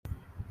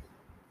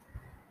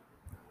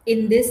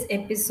In this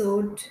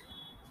episode,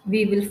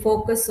 we will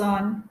focus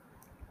on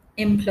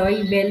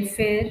employee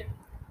welfare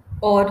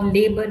or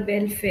labor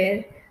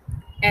welfare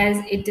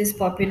as it is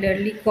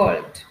popularly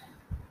called.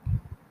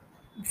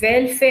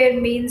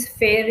 Welfare means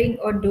faring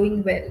or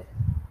doing well.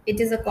 It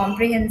is a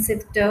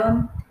comprehensive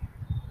term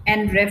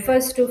and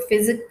refers to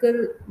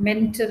physical,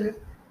 mental,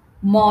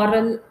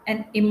 moral,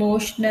 and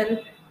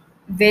emotional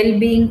well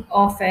being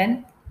of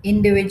an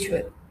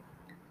individual.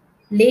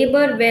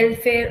 Labor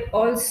welfare,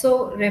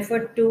 also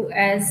referred to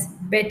as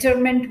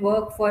betterment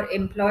work for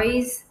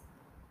employees,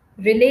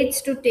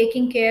 relates to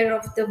taking care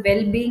of the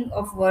well being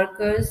of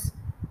workers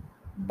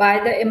by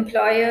the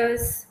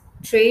employers,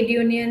 trade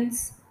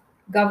unions,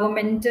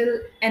 governmental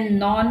and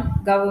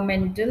non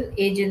governmental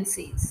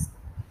agencies.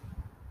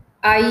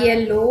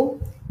 ILO,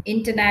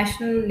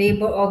 International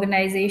Labour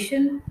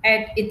Organization,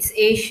 at its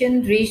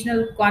Asian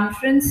Regional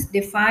Conference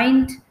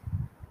defined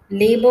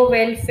labor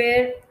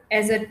welfare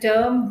as a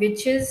term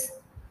which is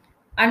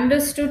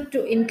understood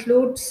to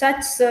include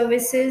such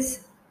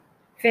services,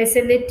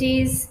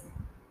 facilities,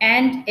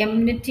 and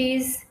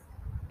amenities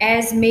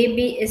as may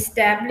be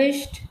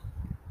established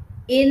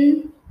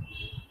in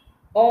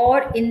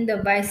or in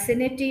the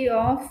vicinity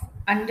of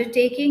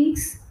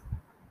undertakings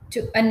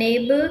to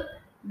enable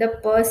the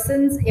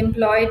persons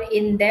employed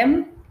in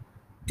them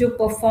to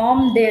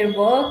perform their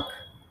work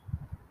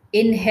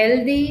in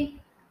healthy,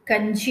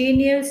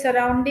 congenial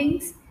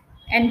surroundings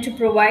and to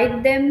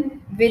provide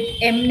them with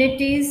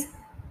amenities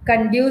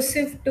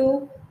conducive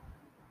to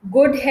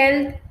good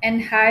health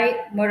and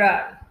high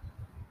morale.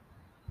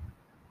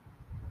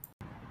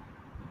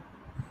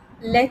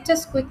 Let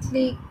us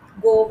quickly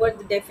go over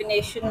the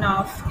definition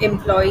of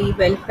employee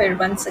welfare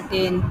once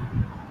again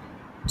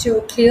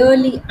to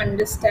clearly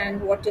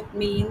understand what it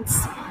means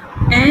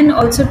and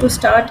also to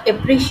start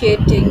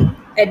appreciating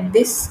at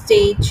this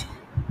stage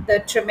the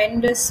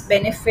tremendous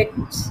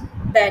benefits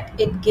that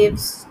it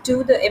gives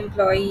to the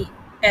employee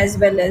as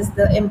well as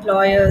the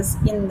employers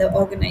in the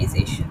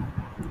organization.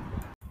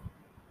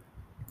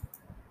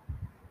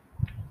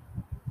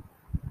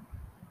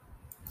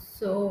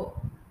 So,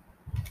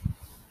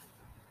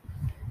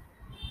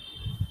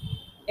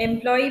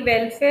 employee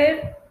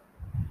welfare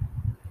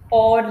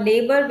or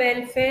labor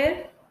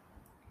welfare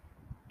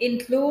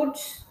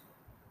includes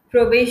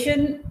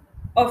provision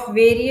of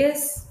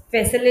various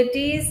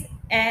facilities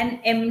and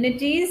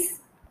amenities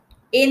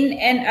in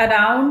and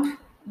around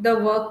the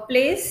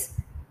workplace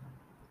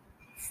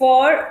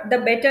for the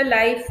better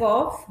life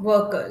of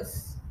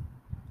workers.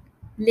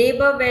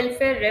 Labor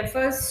welfare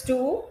refers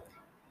to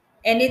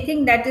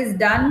anything that is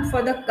done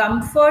for the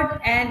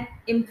comfort and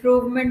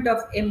improvement of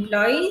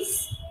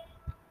employees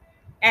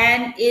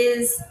and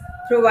is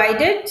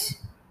provided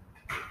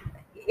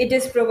it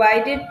is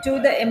provided to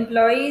the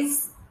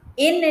employees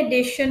in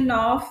addition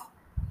of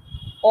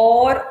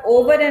or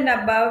over and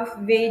above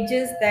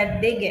wages that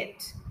they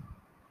get.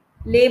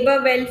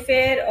 Labor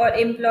welfare or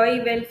employee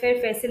welfare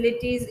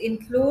facilities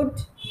include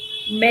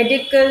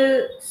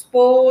medical,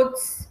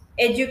 sports,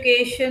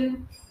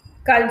 education,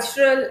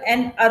 cultural,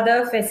 and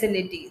other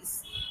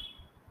facilities.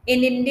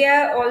 In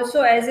India,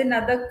 also as in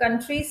other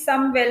countries,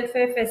 some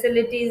welfare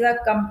facilities are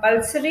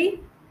compulsory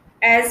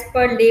as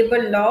per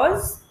labor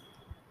laws,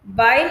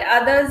 while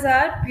others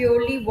are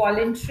purely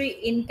voluntary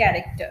in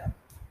character.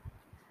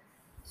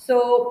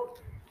 So,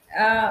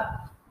 uh,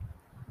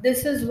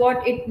 this is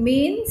what it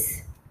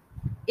means.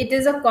 It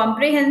is a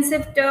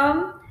comprehensive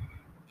term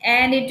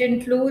and it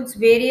includes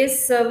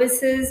various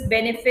services,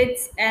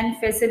 benefits, and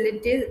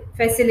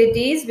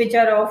facilities which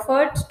are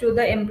offered to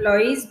the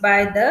employees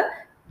by the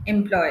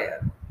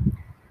employer.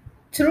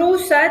 Through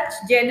such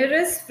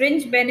generous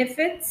fringe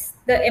benefits,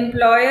 the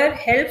employer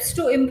helps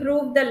to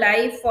improve the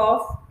life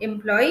of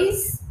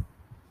employees,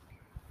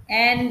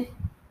 and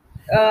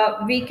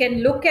we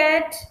can look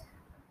at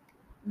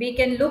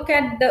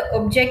the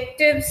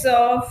objectives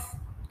of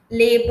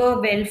labor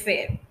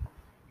welfare.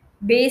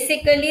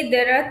 Basically,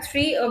 there are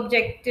three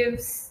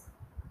objectives.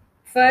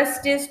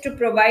 First is to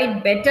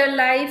provide better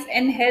life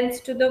and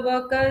health to the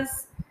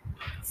workers.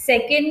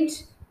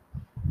 Second,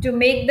 to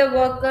make the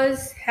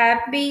workers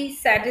happy,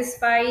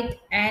 satisfied,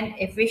 and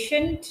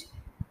efficient.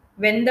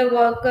 When the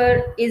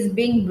worker is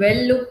being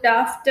well looked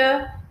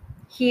after,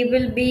 he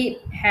will be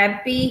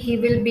happy, he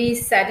will be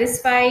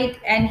satisfied,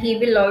 and he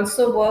will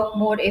also work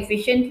more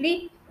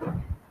efficiently.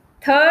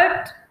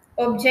 Third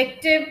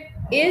objective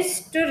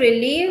is to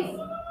relieve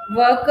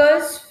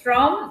workers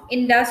from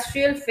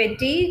industrial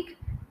fatigue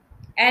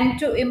and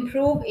to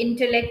improve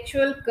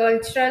intellectual,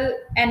 cultural,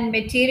 and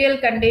material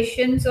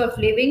conditions of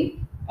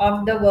living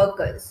of the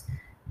workers.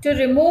 To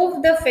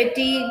remove the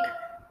fatigue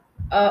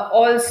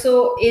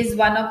also is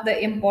one of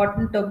the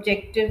important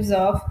objectives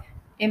of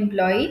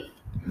employee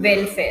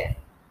welfare.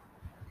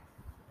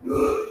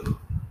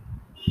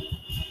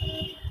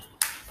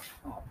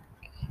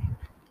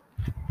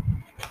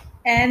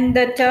 And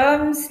the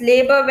terms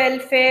labor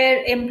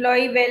welfare,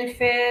 employee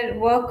welfare,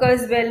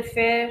 workers'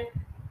 welfare,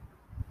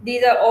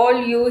 these are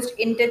all used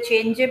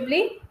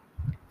interchangeably,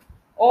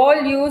 all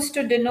used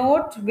to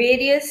denote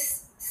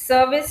various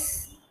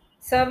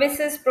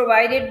services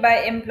provided by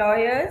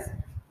employers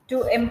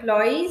to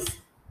employees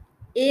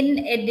in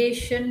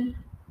addition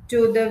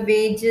to the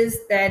wages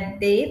that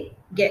they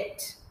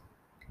get.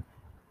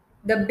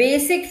 The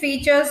basic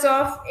features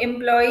of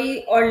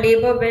employee or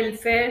labor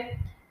welfare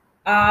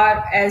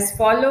are as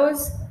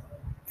follows.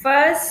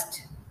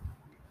 First,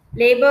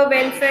 labor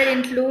welfare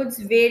includes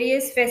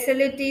various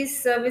facilities,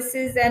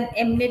 services, and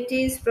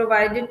amenities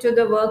provided to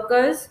the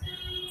workers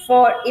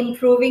for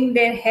improving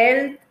their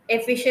health,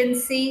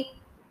 efficiency,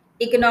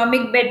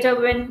 economic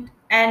betterment,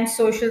 and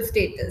social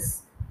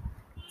status.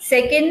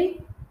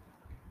 Second,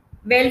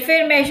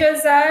 welfare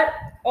measures are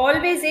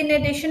always in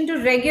addition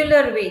to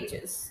regular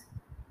wages.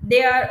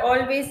 They are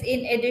always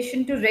in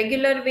addition to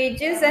regular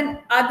wages and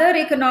other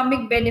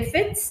economic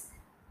benefits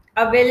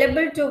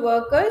available to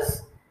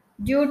workers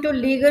due to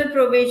legal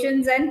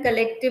provisions and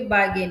collective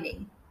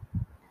bargaining.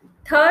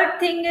 Third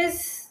thing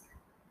is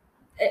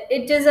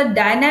it is a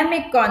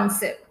dynamic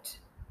concept.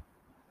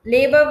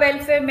 Labor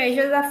welfare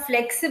measures are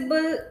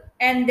flexible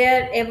and they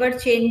are ever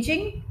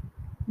changing.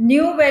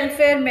 New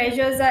welfare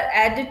measures are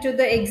added to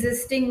the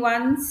existing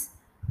ones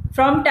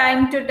from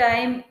time to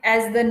time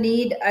as the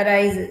need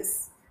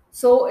arises.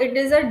 So it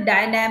is a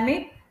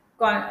dynamic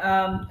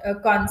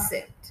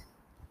concept.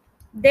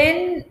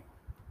 Then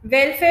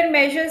welfare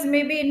measures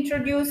may be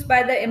introduced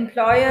by the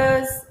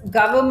employers,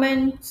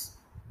 governments,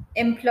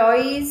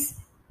 employees,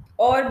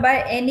 or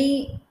by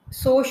any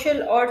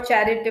social or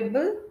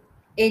charitable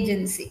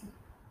agency.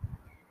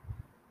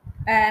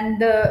 And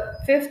the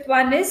fifth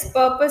one is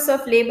purpose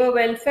of labor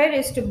welfare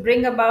is to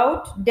bring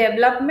about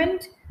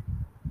development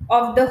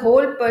of the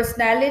whole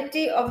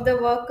personality of the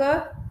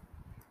worker,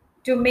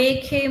 to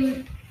make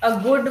him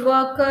a good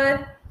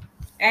worker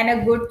and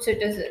a good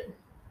citizen.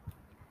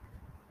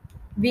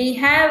 We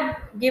have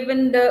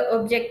given the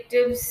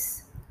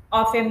objectives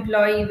of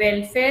employee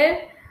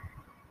welfare.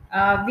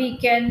 We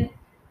can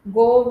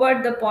go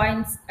over the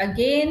points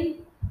again.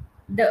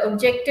 The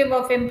objective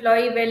of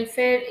employee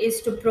welfare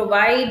is to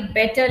provide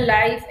better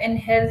life and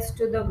health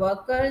to the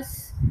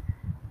workers.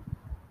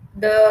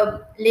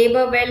 The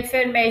labor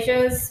welfare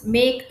measures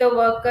make the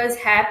workers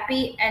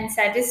happy and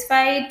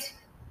satisfied.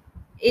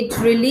 It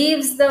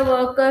relieves the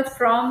worker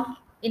from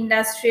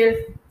industrial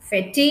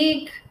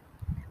fatigue.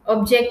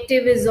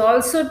 Objective is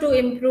also to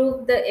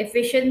improve the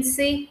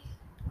efficiency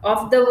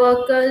of the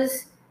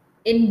workers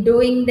in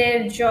doing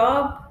their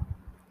job.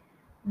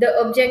 The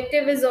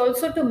objective is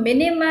also to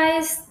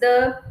minimize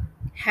the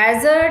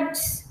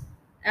hazards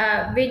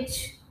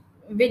which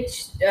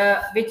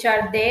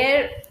are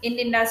there in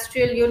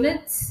industrial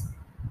units,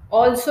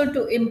 also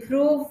to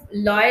improve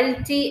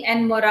loyalty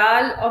and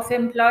morale of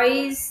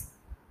employees,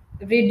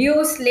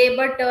 reduce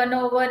labor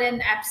turnover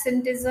and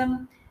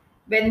absenteeism.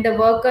 When the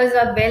workers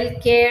are well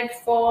cared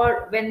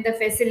for, when the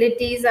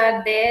facilities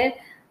are there,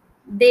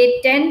 they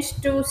tend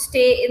to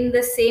stay in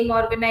the same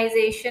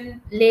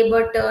organization.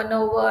 Labor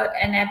turnover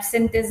and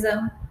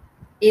absenteeism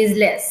is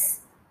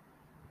less.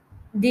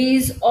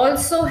 These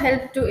also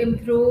help to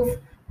improve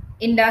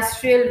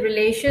industrial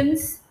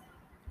relations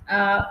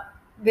uh,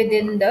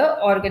 within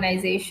the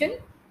organization.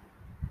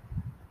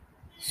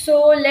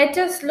 So let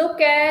us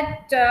look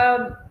at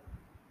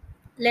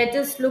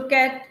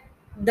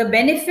the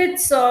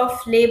benefits of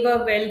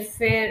labor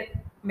welfare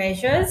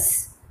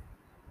measures.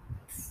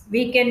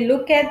 We can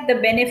look at the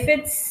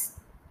benefits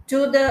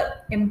to the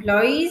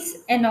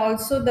employees and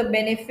also the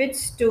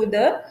benefits to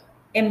the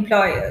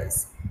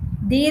employers.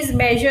 These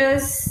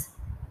measures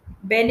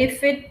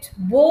benefit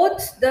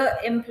both the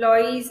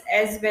employees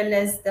as well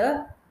as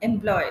the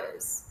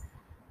employers.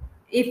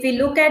 If we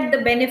look at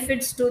the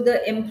benefits to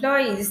the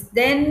employees,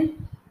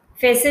 then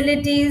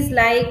facilities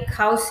like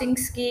housing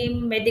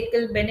scheme,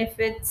 medical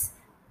benefits,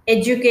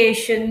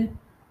 education,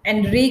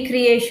 and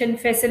recreation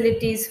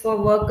facilities for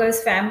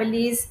workers'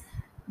 families,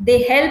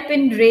 they help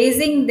in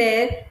raising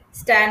their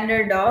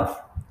standard of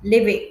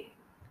living.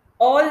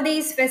 All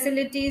these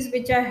facilities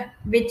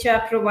which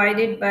are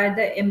provided by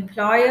the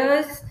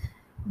employers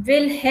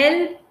will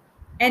help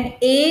and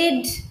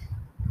aid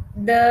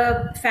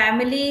the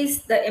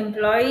families, the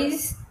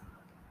employees,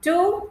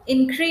 to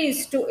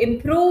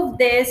improve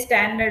their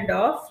standard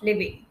of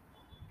living.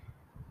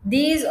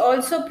 These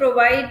also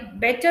provide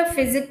better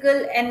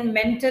physical and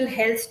mental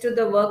health to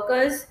the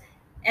workers,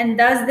 and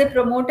thus they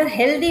promote a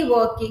healthy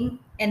working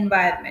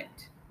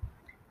environment.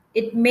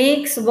 It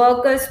makes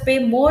workers pay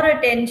more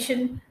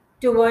attention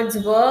towards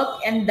work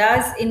and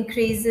thus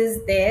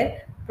increases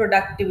their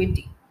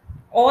productivity.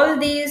 All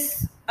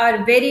these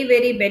are very,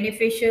 very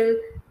beneficial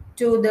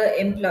to the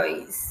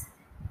employees.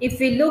 If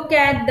we look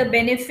at the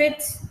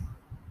benefits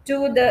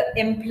to the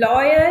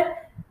employer,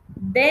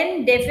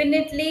 then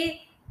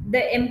definitely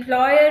the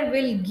employer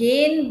will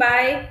gain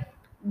by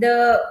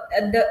the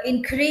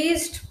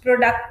increased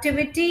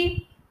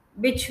productivity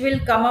which will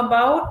come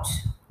about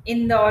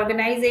in the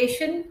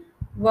organization.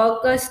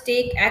 Workers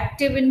take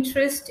active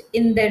interest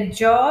in their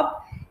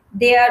job.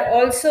 They are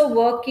also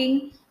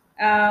working,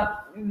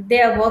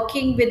 they are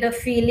working with a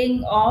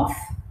feeling of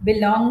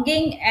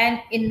belonging and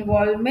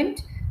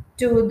involvement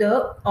to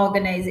the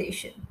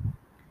organization.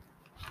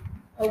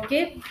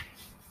 Okay.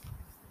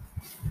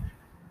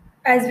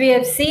 As we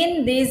have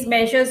seen, these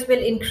measures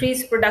will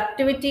increase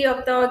productivity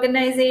of the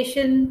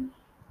organization,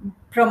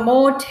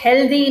 promote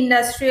healthy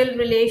industrial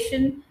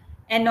relation,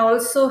 and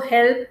also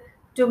help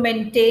to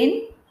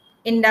maintain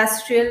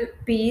industrial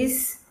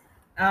peace.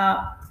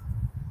 Uh,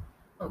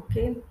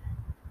 okay,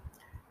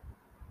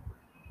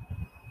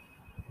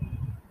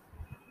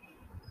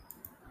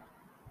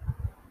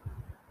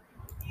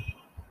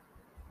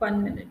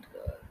 1 minute,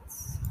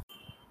 girls.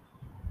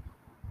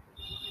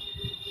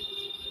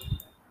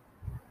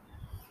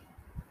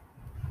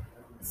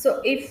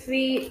 So, if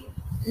we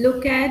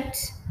look at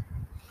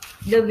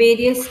the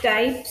various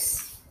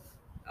types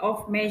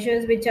of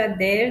measures which are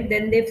there,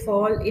 then they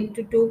fall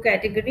into two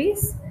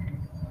categories.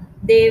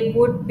 They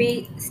would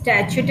be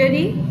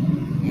statutory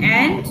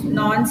and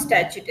non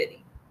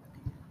statutory.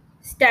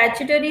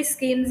 Statutory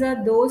schemes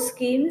are those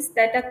schemes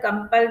that are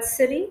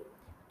compulsory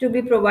to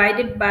be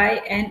provided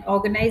by an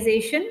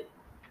organization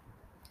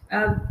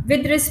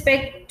with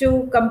respect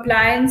to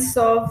compliance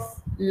of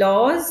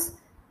laws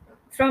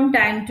from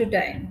time to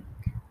time.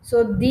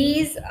 So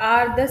these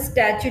are the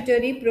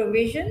statutory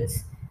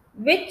provisions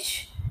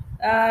which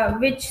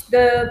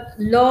the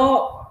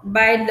law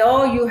by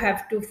law you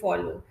have to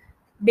follow.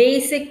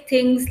 Basic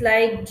things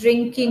like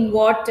drinking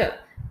water.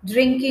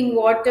 Drinking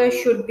water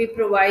should be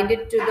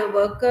provided to the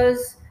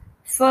workers.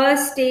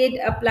 First aid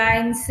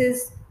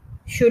appliances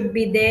should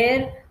be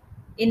there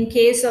in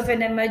case of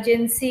an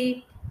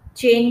emergency.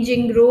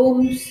 Changing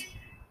rooms,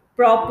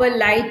 proper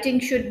lighting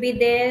should be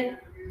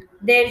there.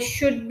 There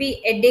should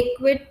be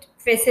adequate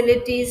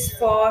facilities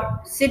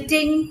for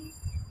sitting,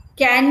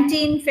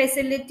 canteen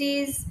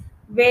facilities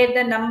where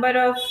the number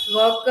of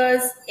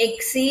workers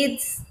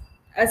exceeds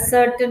a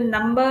certain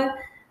number.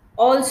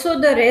 Also,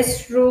 the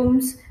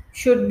restrooms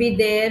should be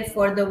there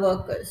for the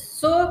workers.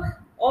 So,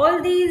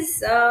 all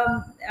these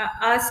are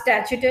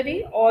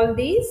statutory, all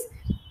these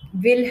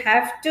will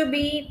have to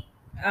be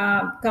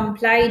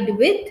complied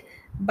with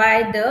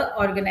by the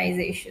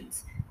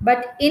organizations.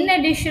 But in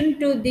addition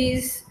to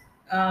these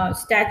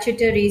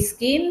statutory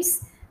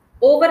schemes,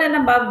 over and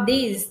above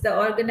these, the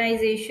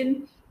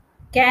organization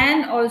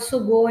can also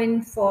go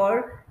in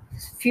for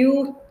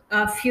few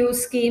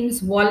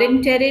schemes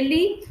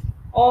voluntarily,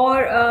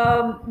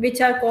 or which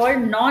are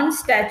called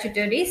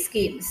non-statutory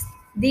schemes.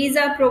 These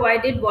are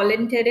provided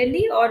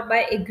voluntarily or by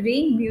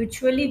agreeing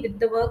mutually with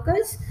the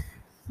workers.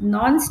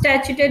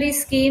 Non-statutory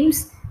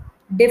schemes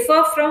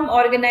differ from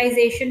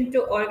organization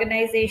to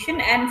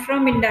organization and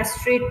from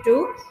industry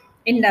to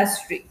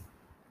industry.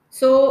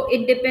 So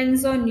it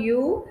depends on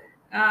you.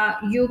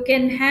 You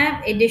can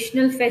have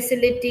additional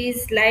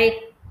facilities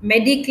like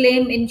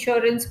mediclaim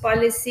insurance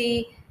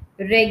policy,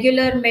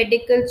 regular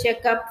medical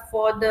checkup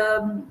for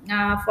the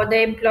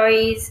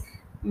employees,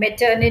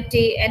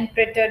 maternity and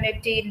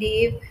paternity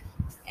leave,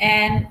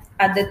 and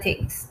other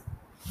things.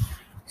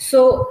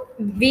 So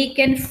we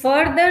can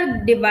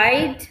further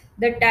divide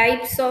the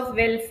types of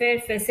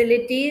welfare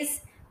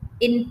facilities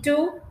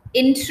into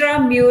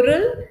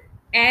intramural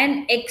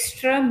and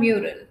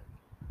extramural.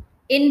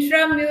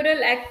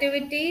 Intramural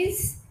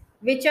activities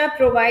which are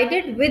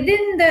provided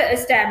within the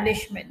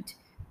establishment.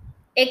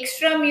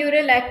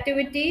 Extramural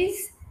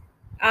activities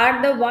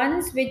are the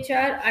ones which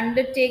are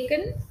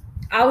undertaken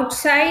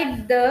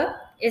outside the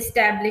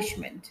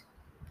establishment.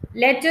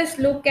 Let us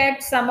look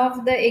at some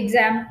of the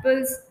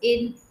examples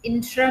in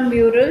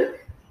intramural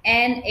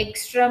and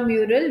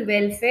extramural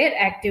welfare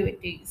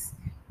activities.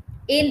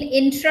 In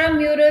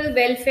intramural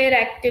welfare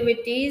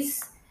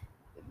activities,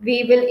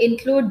 we will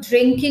include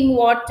drinking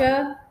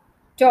water,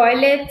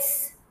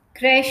 toilets,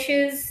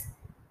 creches,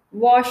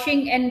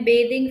 washing and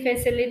bathing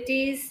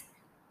facilities,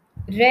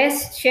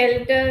 rest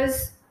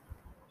shelters,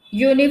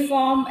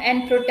 uniform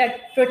and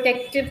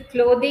protective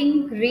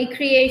clothing,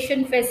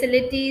 recreation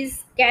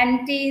facilities,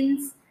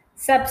 canteens,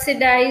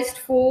 subsidized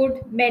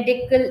food,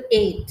 medical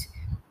aid.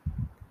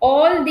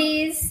 All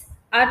these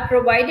are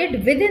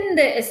provided within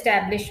the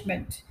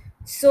establishment.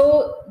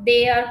 So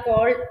they are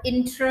called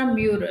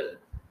intramural.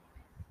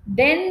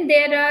 Then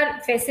there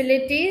are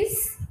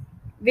facilities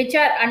which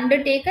are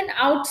undertaken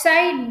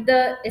outside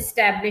the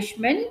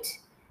establishment,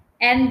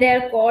 and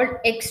they're called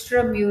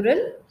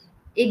extramural.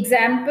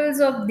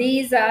 Examples of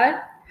these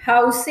are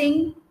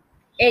housing,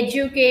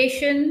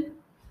 education,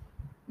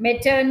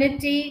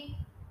 maternity,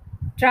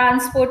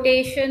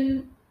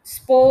 transportation,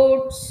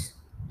 sports,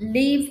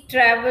 leave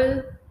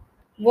travel,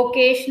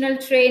 vocational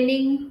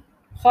training,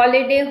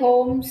 holiday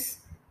homes,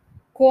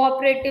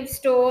 cooperative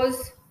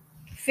stores,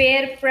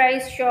 fair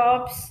price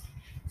shops,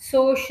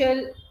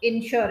 social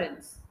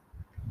insurance.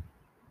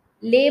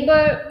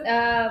 Labor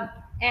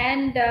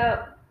and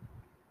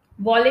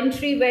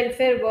voluntary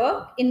welfare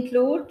work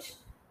includes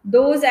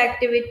those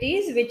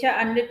activities which are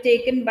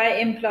undertaken by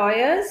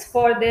employers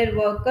for their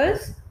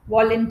workers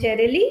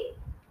voluntarily,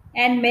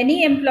 and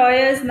many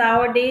employers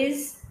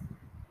nowadays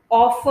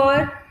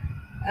offer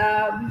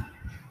um,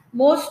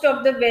 most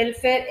of the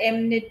welfare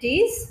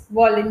amenities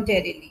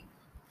voluntarily.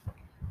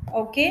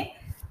 Okay,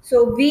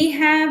 so we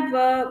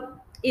have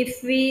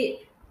if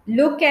we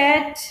look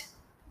at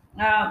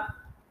uh,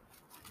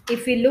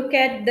 if we look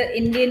at the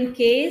Indian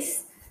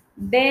case,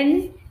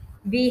 then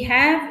we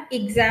have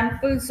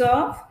examples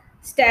of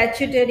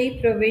statutory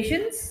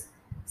provisions.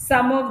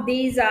 Some of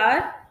these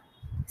are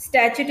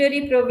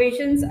statutory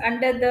provisions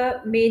under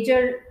the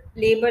major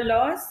labor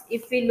laws.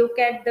 If we look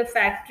at the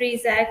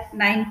Factories Act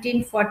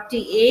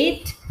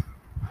 1948,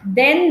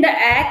 then the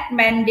act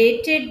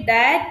mandated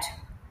that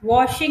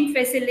washing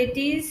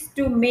facilities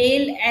to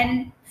male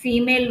and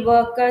female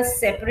workers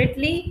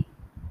separately,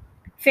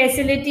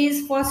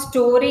 facilities for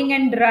storing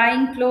and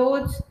drying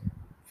clothes,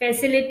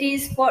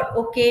 facilities for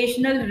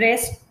occasional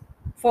rest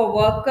for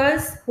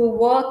workers who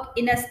work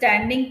in a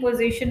standing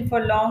position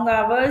for long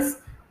hours,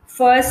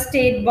 first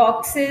aid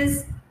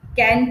boxes,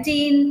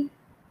 canteen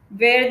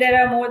where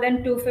there are more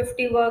than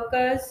 250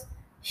 workers,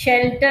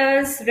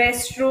 shelters,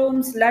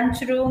 restrooms,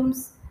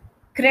 lunchrooms,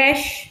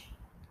 creche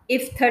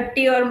if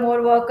 30 or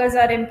more workers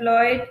are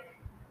employed,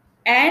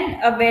 and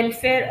a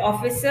welfare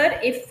officer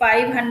if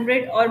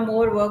 500 or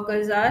more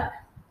workers are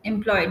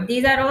employed.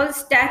 These are all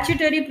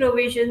statutory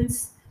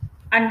provisions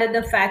under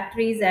the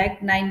Factories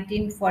Act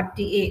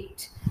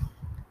 1948.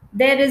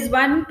 There is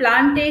one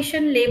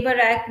Plantation Labor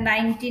Act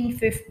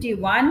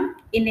 1951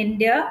 in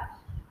India.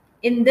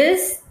 In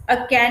this,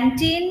 a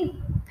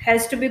canteen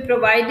has to be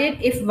provided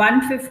if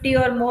 150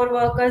 or more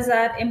workers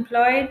are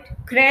employed,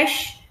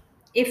 creche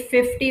if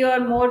 50 or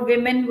more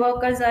women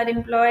workers are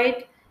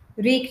employed,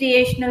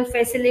 recreational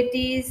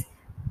facilities,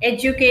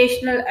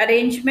 educational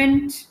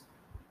arrangement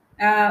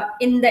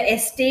in the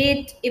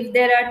estate if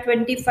there are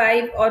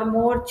 25 or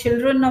more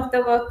children of the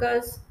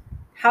workers,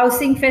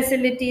 housing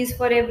facilities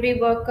for every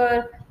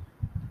worker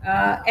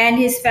and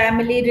his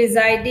family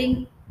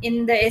residing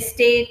in the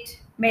estate,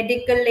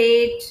 medical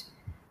aid,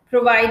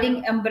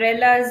 providing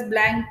umbrellas,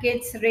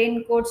 blankets,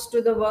 raincoats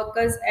to the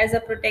workers as a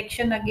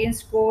protection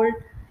against cold,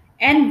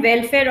 and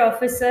welfare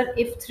officer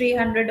if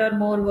 300 or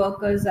more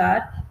workers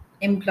are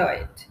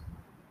employed.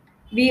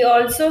 We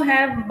also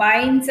have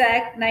Mines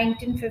Act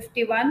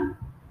 1951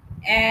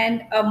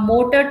 and a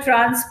Motor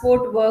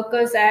Transport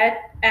Workers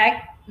Act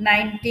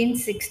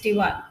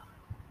 1961.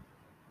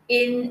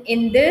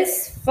 In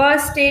this,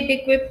 first aid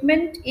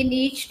equipment in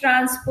each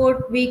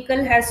transport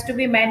vehicle has to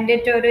be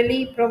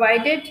mandatorily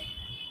provided,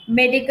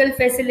 medical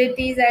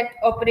facilities at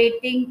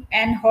operating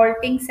and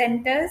halting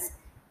centers,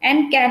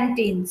 and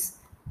canteens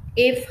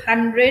if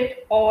 100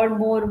 or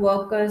more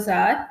workers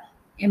are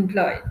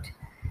employed.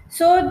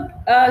 So,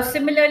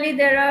 similarly,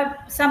 there are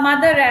some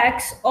other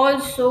acts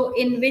also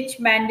in which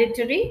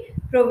mandatory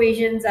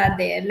provisions are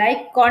there,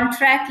 like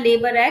Contract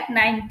Labor Act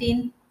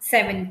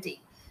 1970.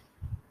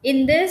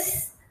 In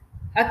this,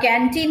 a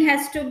canteen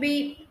has to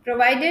be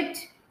provided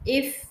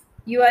if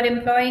you are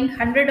employing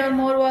 100 or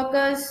more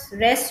workers,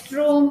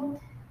 restroom,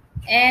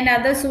 and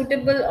other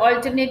suitable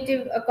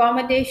alternative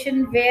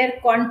accommodation where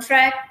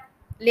contract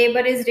labor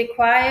is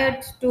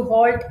required to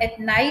halt at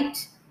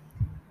night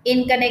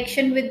in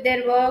connection with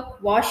their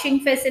work, washing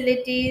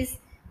facilities,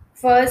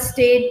 first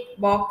aid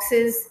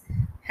boxes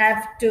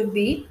have to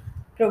be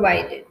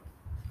provided.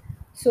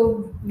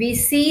 So we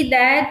see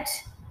that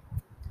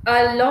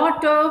a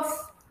lot of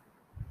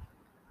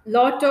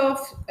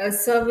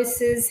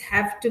services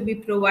have to be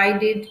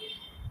provided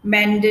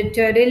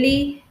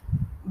mandatorily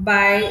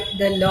by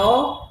the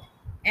law,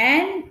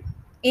 and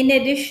in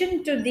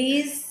addition to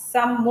these,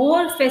 some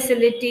more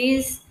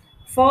facilities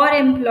for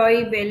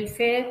employee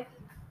welfare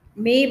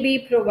may be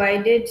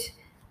provided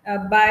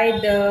by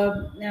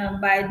the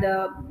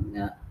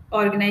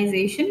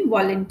organization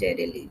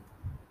voluntarily.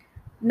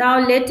 Now,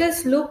 let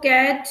us look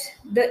at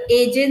the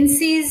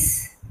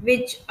agencies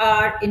which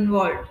are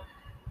involved,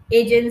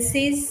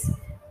 agencies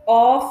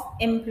of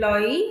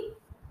employee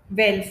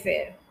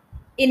welfare.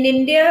 In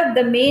India,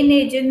 the main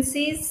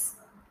agencies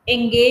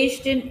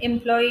engaged in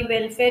employee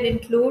welfare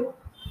include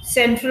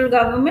central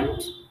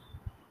government,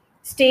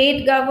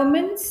 state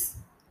governments,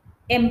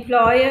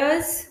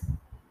 employers,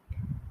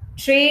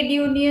 trade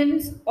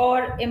unions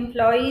or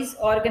employees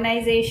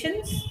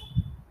organizations,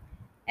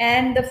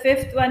 and the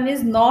fifth one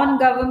is non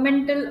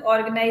governmental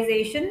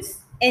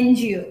organizations,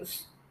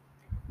 NGOs.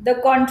 The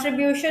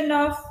contribution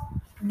of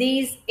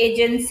these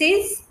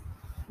agencies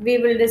we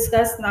will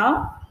discuss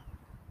now.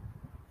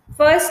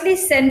 Firstly,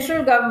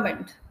 central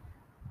government.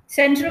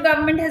 Central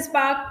government has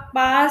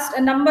passed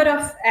a number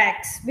of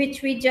acts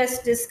which we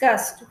just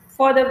discussed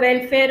for the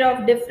welfare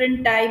of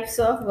different types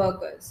of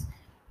workers.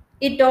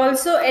 It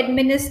also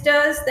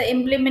administers the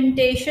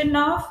implementation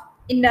of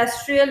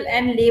industrial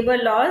and labor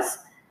laws.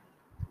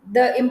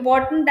 The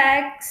important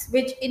acts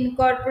which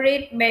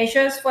incorporate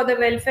measures for the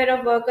welfare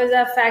of workers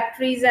are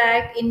Factories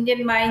Act,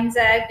 Indian Mines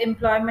Act,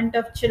 Employment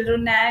of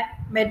Children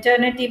Act,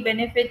 Maternity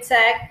Benefits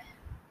Act,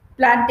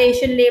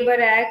 Plantation Labor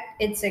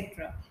Act,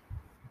 etc.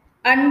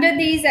 Under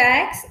these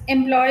acts,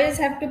 employers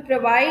have to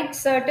provide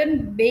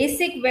certain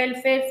basic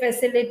welfare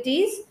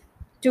facilities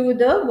to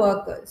the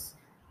workers,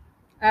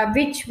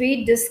 which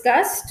we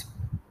discussed.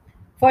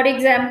 For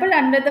example,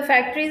 under the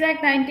Factories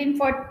Act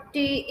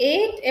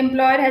 1948,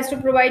 employer has to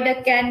provide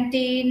a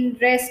canteen,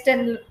 rest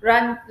and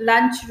run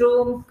lunch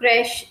room,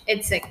 creche,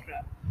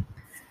 etc.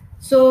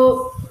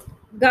 So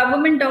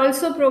Government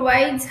also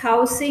provides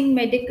housing,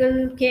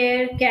 medical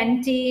care,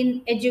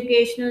 canteen,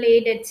 educational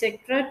aid,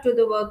 etc. to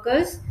the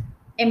workers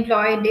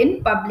employed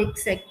in public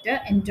sector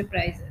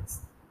enterprises.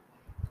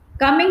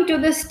 Coming to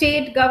the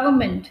state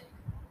government,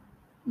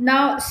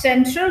 now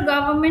central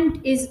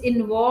government is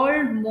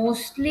involved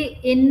mostly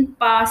in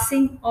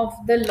passing of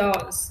the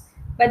laws,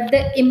 but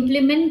the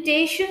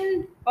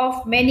implementation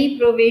of many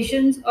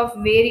provisions of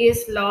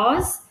various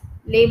laws,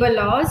 labor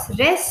laws,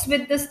 rests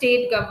with the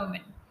state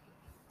government.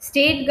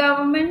 State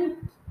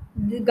government,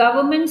 the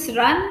governments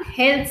run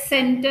health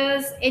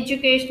centers,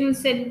 educational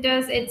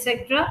centers,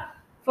 etc.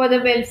 for the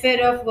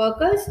welfare of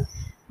workers.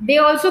 They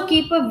also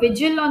keep a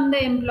vigil on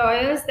the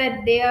employers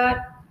that they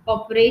are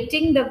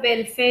operating the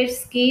welfare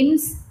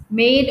schemes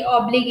made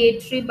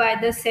obligatory by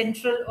the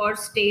central or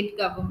state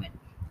government.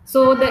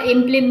 So the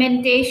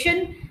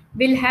implementation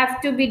will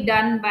have to be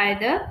done by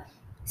the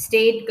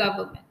state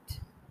government.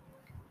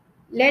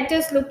 Let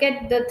us look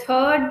at the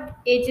third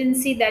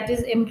agency, that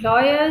is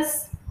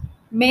employers.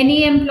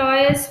 Many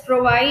employers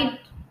provide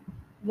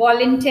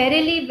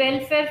voluntarily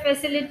welfare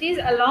facilities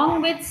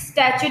along with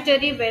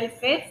statutory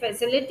welfare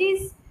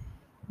facilities.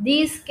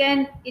 These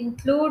can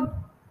include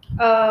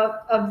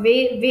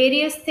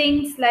various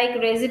things like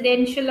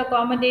residential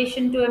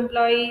accommodation to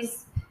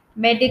employees,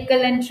 medical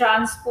and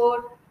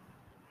transport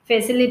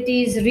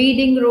facilities,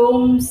 reading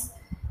rooms.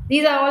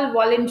 These are all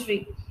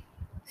voluntary.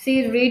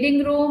 See,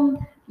 reading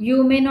room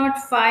you may not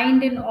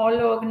find in all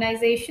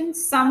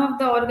organizations. Some of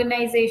the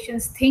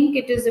organizations think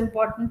it is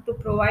important to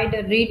provide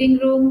a reading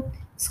room,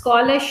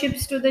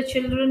 scholarships to the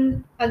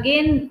children,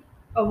 again,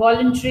 a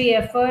voluntary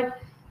effort,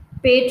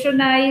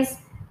 patronize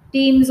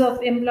teams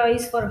of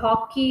employees for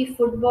hockey,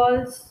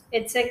 footballs,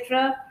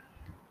 etc.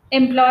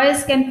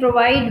 Employers can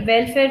provide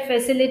welfare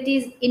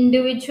facilities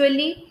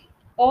individually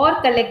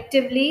or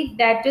collectively,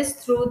 that is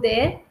through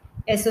their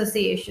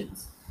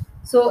associations.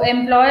 So,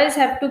 employers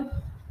have to,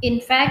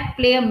 in fact,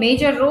 play a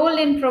major role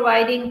in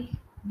providing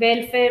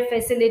welfare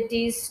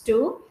facilities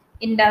to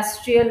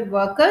industrial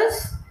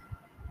workers,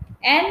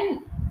 and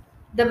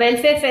the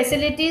welfare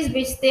facilities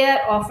which they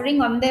are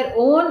offering on their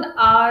own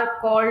are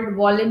called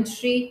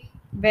voluntary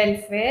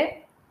welfare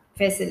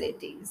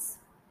facilities.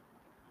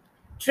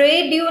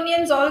 Trade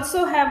unions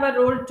also have a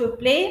role to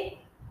play.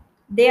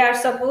 They are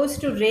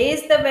supposed to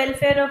raise the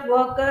welfare of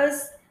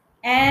workers,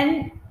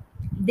 and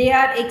they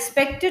are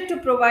expected to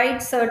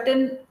provide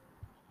certain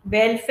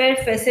welfare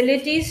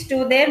facilities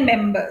to their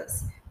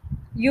members.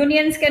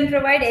 Unions can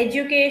provide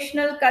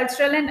educational,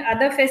 cultural, and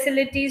other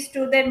facilities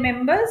to their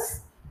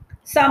members.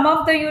 Some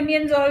of the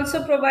unions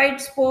also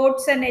provide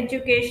sports and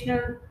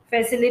educational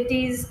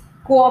facilities.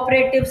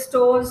 Cooperative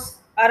stores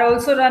are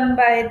also run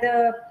by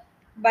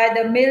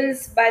the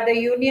mills, by the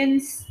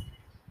unions,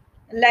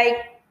 like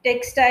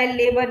Textile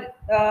Labor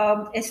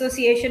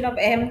Association of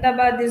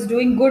Ahmedabad is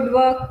doing good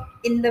work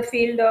in the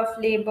field of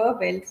labor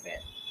welfare.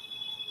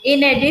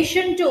 In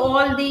addition to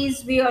all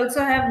these, we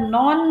also have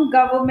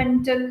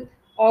non-governmental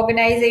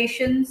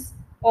organizations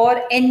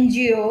or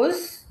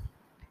NGOs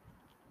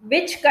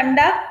which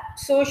conduct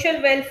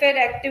social welfare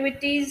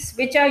activities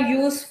which are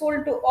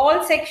useful to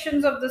all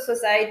sections of the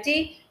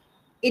society,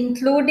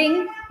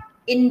 including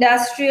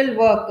industrial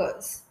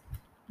workers.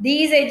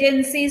 These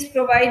agencies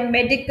provide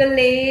medical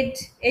aid,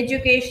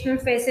 educational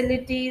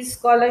facilities,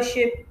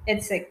 scholarship,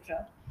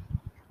 etc.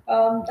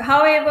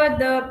 However,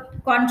 the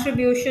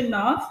contribution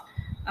of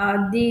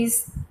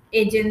these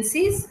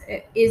agencies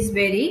is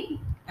very,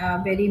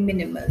 very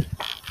minimal.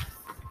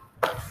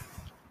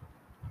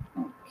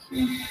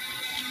 Okay.